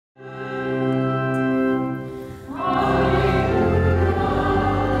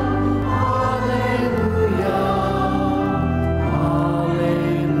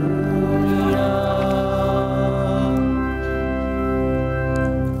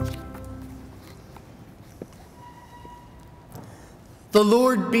The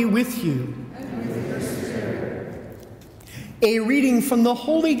Lord be with you. And with your spirit. A reading from the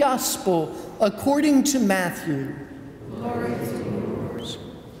Holy Gospel according to Matthew. Glory to you, Lord.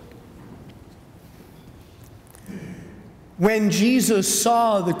 When Jesus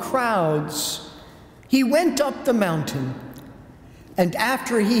saw the crowds, he went up the mountain, and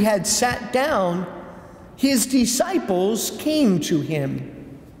after he had sat down, his disciples came to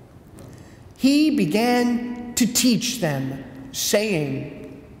him. He began to teach them,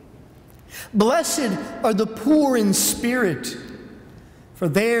 saying, "Blessed are the poor in spirit, for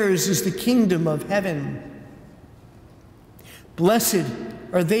theirs is the kingdom of heaven. Blessed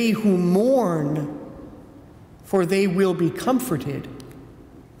are they who mourn, for they will be comforted.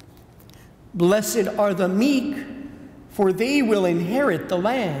 Blessed are the meek, for they will inherit the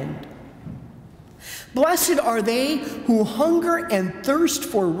land. Blessed are they who hunger and thirst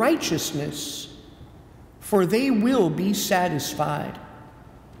for righteousness, for they will be satisfied.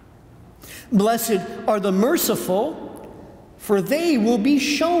 Blessed are the merciful, for they will be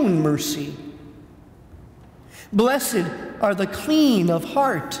shown mercy. Blessed are the clean of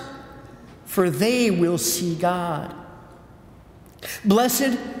heart, for they will see God.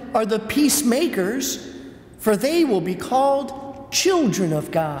 Blessed are the peacemakers, for they will be called children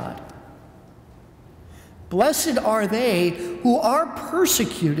of God. Blessed are they who are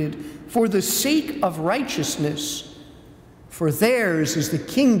persecuted for the sake of righteousness, for theirs is the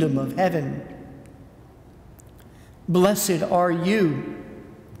kingdom of heaven. Blessed are you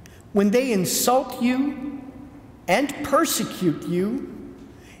when they insult you and persecute you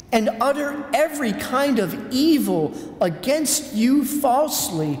and utter every kind of evil against you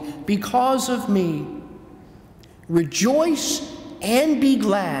falsely because of me. Rejoice and be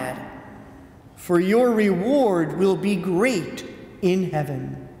glad, for your reward will be great in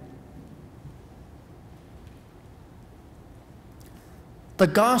heaven." The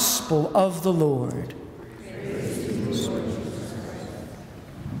Gospel of the Lord. Praise to you, Lord Jesus Christ.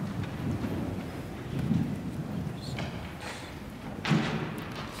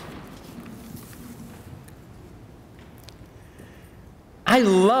 I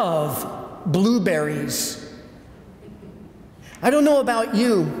love blueberries. I don't know about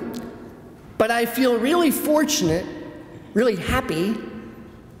you, but I feel really fortunate, really happy,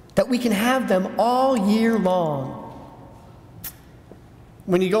 that we can have them all year long.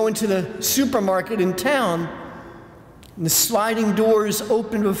 When you go into the supermarket in town, and the sliding doors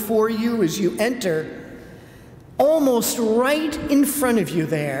open before you as you enter, almost right in front of you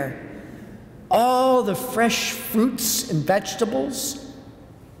there, all the fresh fruits and vegetables.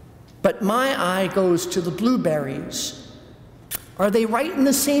 But my eye goes to the blueberries. Are they right in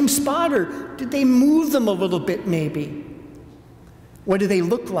the same spot, or did they move them a little bit maybe? What do they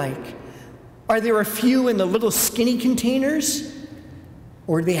look like? Are there a few in the little skinny containers?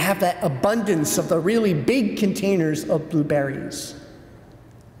 Or do they have that abundance of the really big containers of blueberries?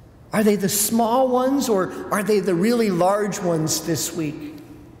 Are they the small ones, or are they the really large ones this week?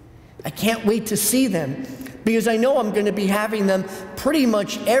 I can't wait to see them, because I know I'm going to be having them pretty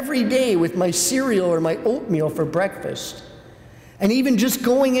much every day with my cereal or my oatmeal for breakfast. And even just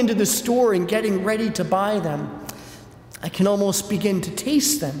going into the store and getting ready to buy them, I can almost begin to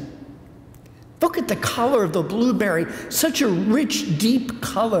taste them. Look at the color of the blueberry, such a rich, deep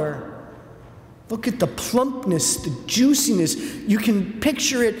color. Look at the plumpness, the juiciness. You can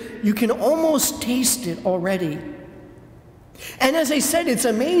picture it, you can almost taste it already. And as I said, it's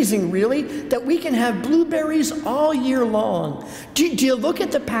amazing, really, that we can have blueberries all year long. Do you look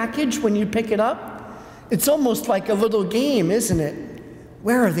at the package when you pick it up? It's almost like a little game, isn't it?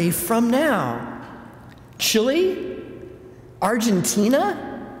 Where are they from now? Chile? Argentina?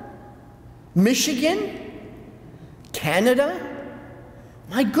 Michigan? Canada?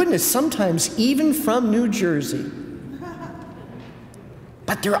 My goodness, sometimes even from New Jersey.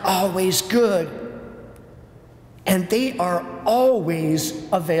 But they're always good. And they are always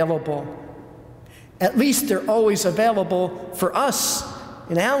available. At least they're always available for us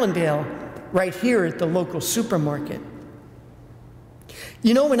in Allendale, right here at the local supermarket.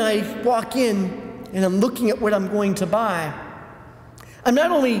 You know, when I walk in and I'm looking at what I'm going to buy, I'm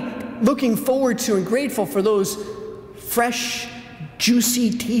not only looking forward to and grateful for those fresh, juicy,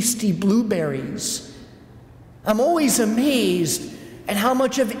 tasty blueberries, I'm always amazed at how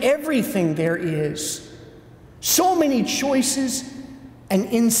much of everything there is. So many choices and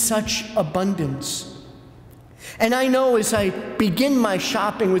in such abundance. And I know as I begin my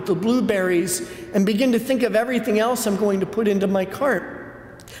shopping with the blueberries and begin to think of everything else I'm going to put into my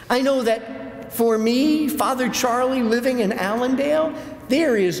cart, I know that for me, Father Charlie, living in Allendale,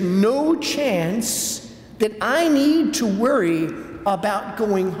 there is no chance that I need to worry about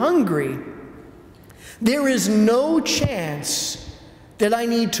going hungry, there is no chance that I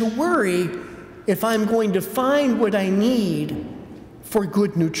need to worry if I'm going to find what I need for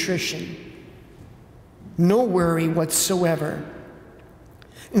good nutrition. No worry whatsoever.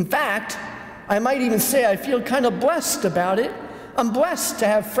 In fact, I might even say I feel kind of blessed about it. I'm blessed to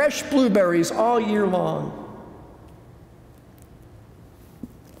have fresh blueberries all year long.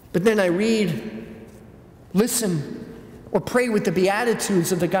 But then I read, listen, or pray with the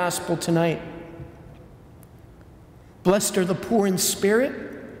Beatitudes of the Gospel tonight. Blessed are the poor in spirit.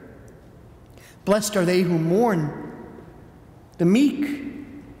 Blessed are they who mourn, the meek,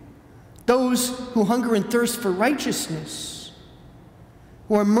 those who hunger and thirst for righteousness,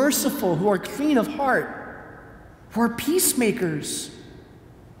 who are merciful, who are clean of heart, who are peacemakers,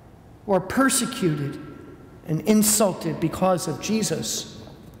 who are persecuted and insulted because of Jesus.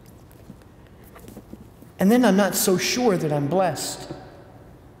 And then I'm not so sure that I'm blessed.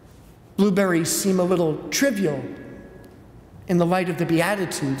 Blueberries seem a little trivial in the light of the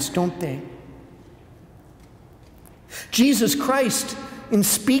Beatitudes, don't they? Jesus Christ, in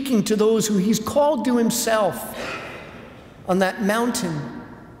speaking to those who he's called to himself on that mountain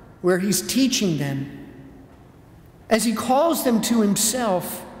where he's teaching them, as he calls them to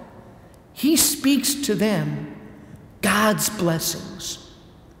himself, he speaks to them God's blessings.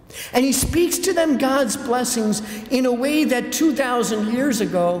 And he speaks to them God's blessings in a way that 2,000 years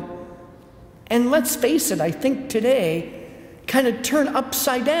ago, and let's face it, I think today, kind of turn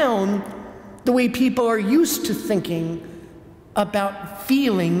upside down the way people are used to thinking about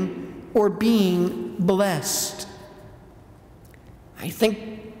feeling or being blessed. I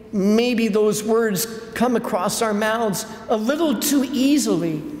think maybe those words come across our mouths a little too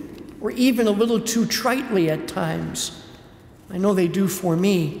easily, or even a little too tritely at times. I know they do for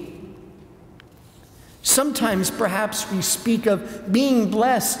me. Sometimes perhaps we speak of being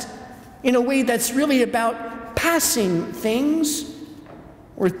blessed in a way that's really about passing things,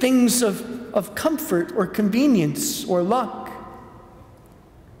 or things of comfort or convenience or luck.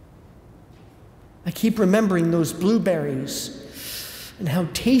 I keep remembering those blueberries and how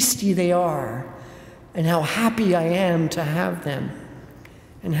tasty they are, and how happy I am to have them,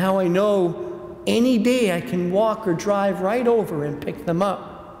 and how I know any day I can walk or drive right over and pick them up.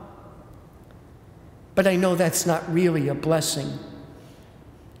 But I know that's not really a blessing.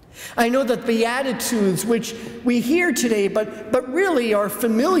 I know that the Beatitudes, which we hear today, but really are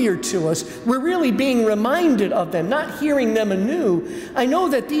familiar to us, we're really being reminded of them, not hearing them anew. I know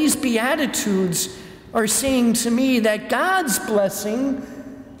that these Beatitudes are saying to me that God's blessing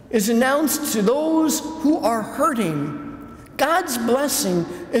is announced to those who are hurting. God's blessing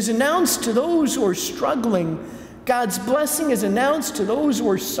is announced to those who are struggling. God's blessing is announced to those who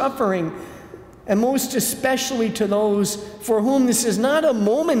are suffering, and most especially to those for whom this is not a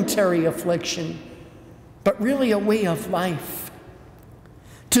momentary affliction, but really a way of life.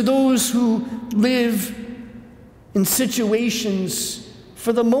 To those who live in situations,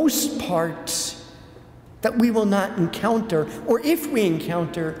 for the most part, that we will not encounter, or if we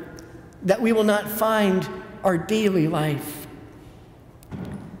encounter, that we will not find our daily life.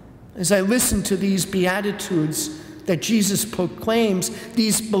 As I listen to these Beatitudes that Jesus proclaims,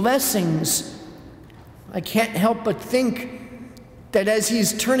 these blessings, I can't help but think that as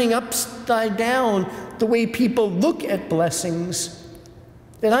he's turning upside down the way people look at blessings,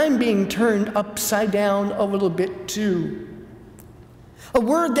 that I'm being turned upside down a little bit too. A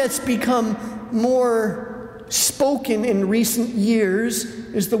word that's become more spoken in recent years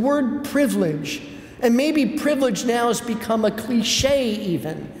is the word privilege. And maybe privilege now has become a cliche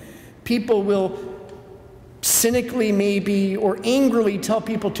even. People will cynically maybe or angrily tell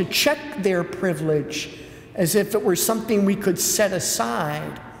people to check their privilege as if it were something we could set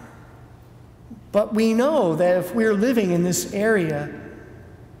aside. But we know that if we're living in this area,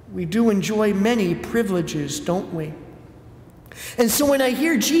 we do enjoy many privileges, don't we? And so when I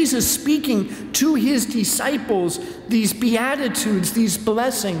hear Jesus speaking to his disciples these Beatitudes, these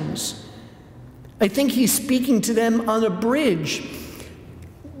blessings, I think he's speaking to them on a bridge.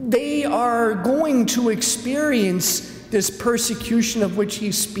 They are going to experience this persecution of which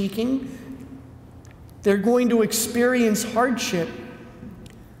he's speaking. They're going to experience hardship.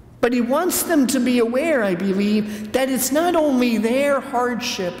 But he wants them to be aware, I believe, that it's not only their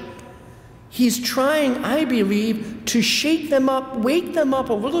hardship. He's trying, I believe, to shake them up, wake them up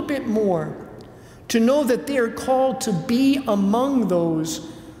a little bit more, to know that they are called to be among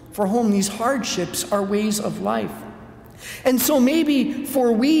those for whom these hardships are ways of life. And so maybe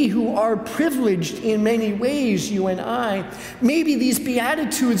for we who are privileged in many ways, you and I, maybe these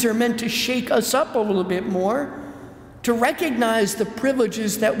Beatitudes are meant to shake us up a little bit more, to recognize the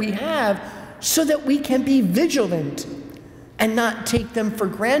privileges that we have so that we can be vigilant and not take them for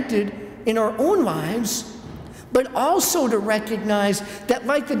granted in our own lives, but also to recognize that,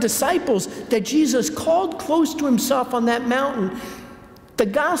 like the disciples that Jesus called close to himself on that mountain, the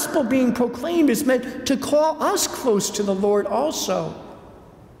gospel being proclaimed is meant to call us close to the Lord also.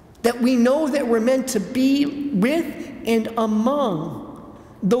 That we know that we're meant to be with and among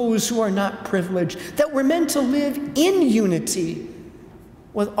those who are not privileged. That we're meant to live in unity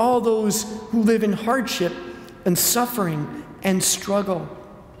with all those who live in hardship and suffering and struggle.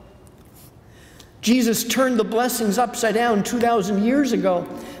 Jesus turned the blessings upside down 2,000 years ago,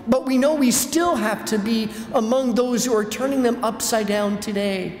 but we know we still have to be among those who are turning them upside down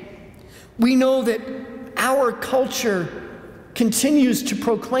today. We know that our culture continues to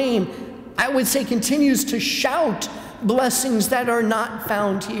proclaim, I would say continues to shout blessings that are not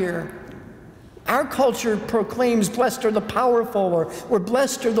found here. Our culture proclaims, blessed are the powerful, or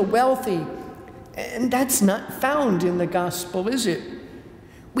blessed are the wealthy. And that's not found in the gospel, is it?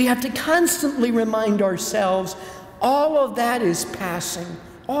 We have to constantly remind ourselves, all of that is passing.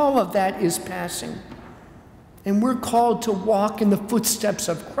 All of that is passing. And we're called to walk in the footsteps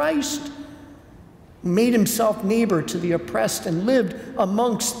of Christ, who made himself neighbor to the oppressed and lived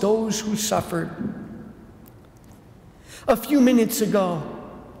amongst those who suffered. A few minutes ago,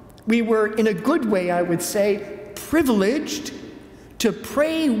 we were, in a good way, I would say, privileged to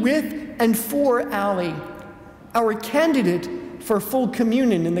pray with and for Allie, our candidate for full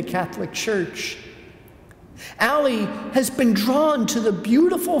communion in the Catholic Church. Allie has been drawn to the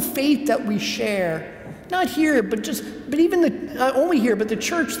beautiful faith that we share, not here, but even not only here, but the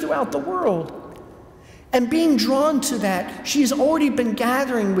church throughout the world. And being drawn to that, she's already been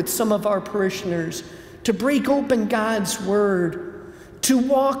gathering with some of our parishioners to break open God's Word, to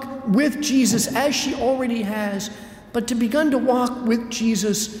walk with Jesus as she already has, but to begin to walk with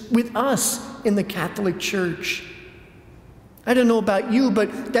Jesus with us in the Catholic Church. I don't know about you,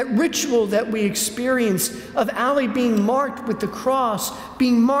 but that ritual that we experienced of Allie being marked with the cross,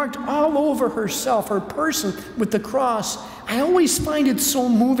 being marked all over herself, her person with the cross, I always find it so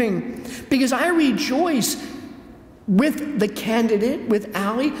moving because I rejoice with the candidate, with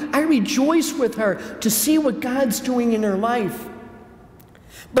Allie. I rejoice with her to see what God's doing in her life.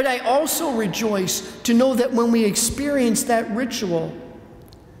 But I also rejoice to know that when we experience that ritual,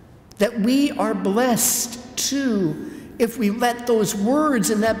 that we are blessed too, if we let those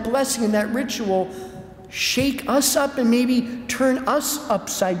words and that blessing and that ritual shake us up and maybe turn us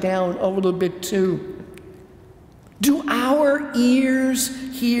upside down a little bit too. Do our ears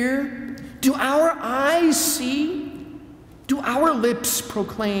hear? Do our eyes see? Do our lips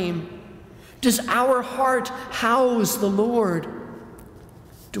proclaim? Does our heart house the Lord?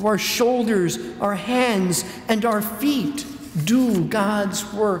 Do our shoulders, our hands, and our feet do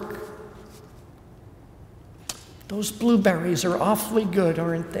God's work? Those blueberries are awfully good,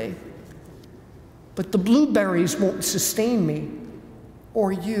 aren't they? But the blueberries won't sustain me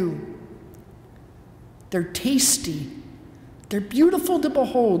or you. They're tasty. They're beautiful to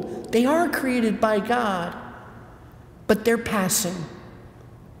behold. They are created by God, but they're passing.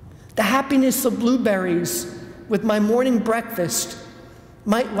 The happiness of blueberries with my morning breakfast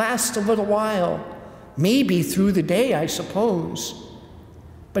might last a little while, maybe through the day, I suppose,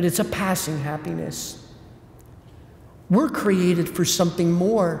 but it's a passing happiness. We're created for something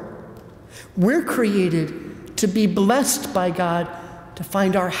more. We're created to be blessed by God, to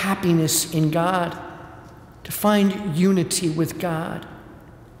find our happiness in God, to find unity with God.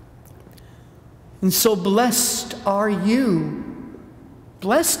 And so blessed are you,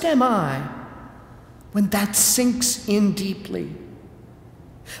 blessed am I, when that sinks in deeply.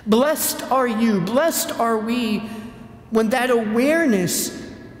 Blessed are you, blessed are we, when that awareness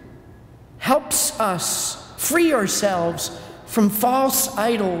helps us free ourselves from false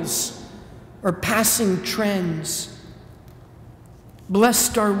idols or passing trends.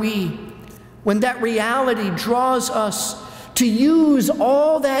 Blessed are we when that reality draws us to use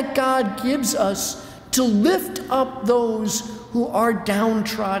all that God gives us to lift up those who are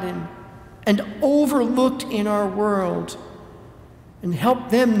downtrodden and overlooked in our world, and help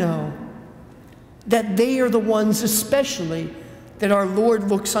them know that they are the ones especially that our Lord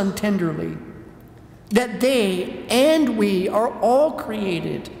looks on tenderly. That they and we are all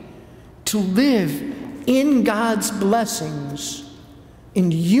created to live in God's blessings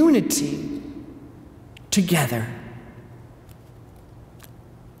in unity together.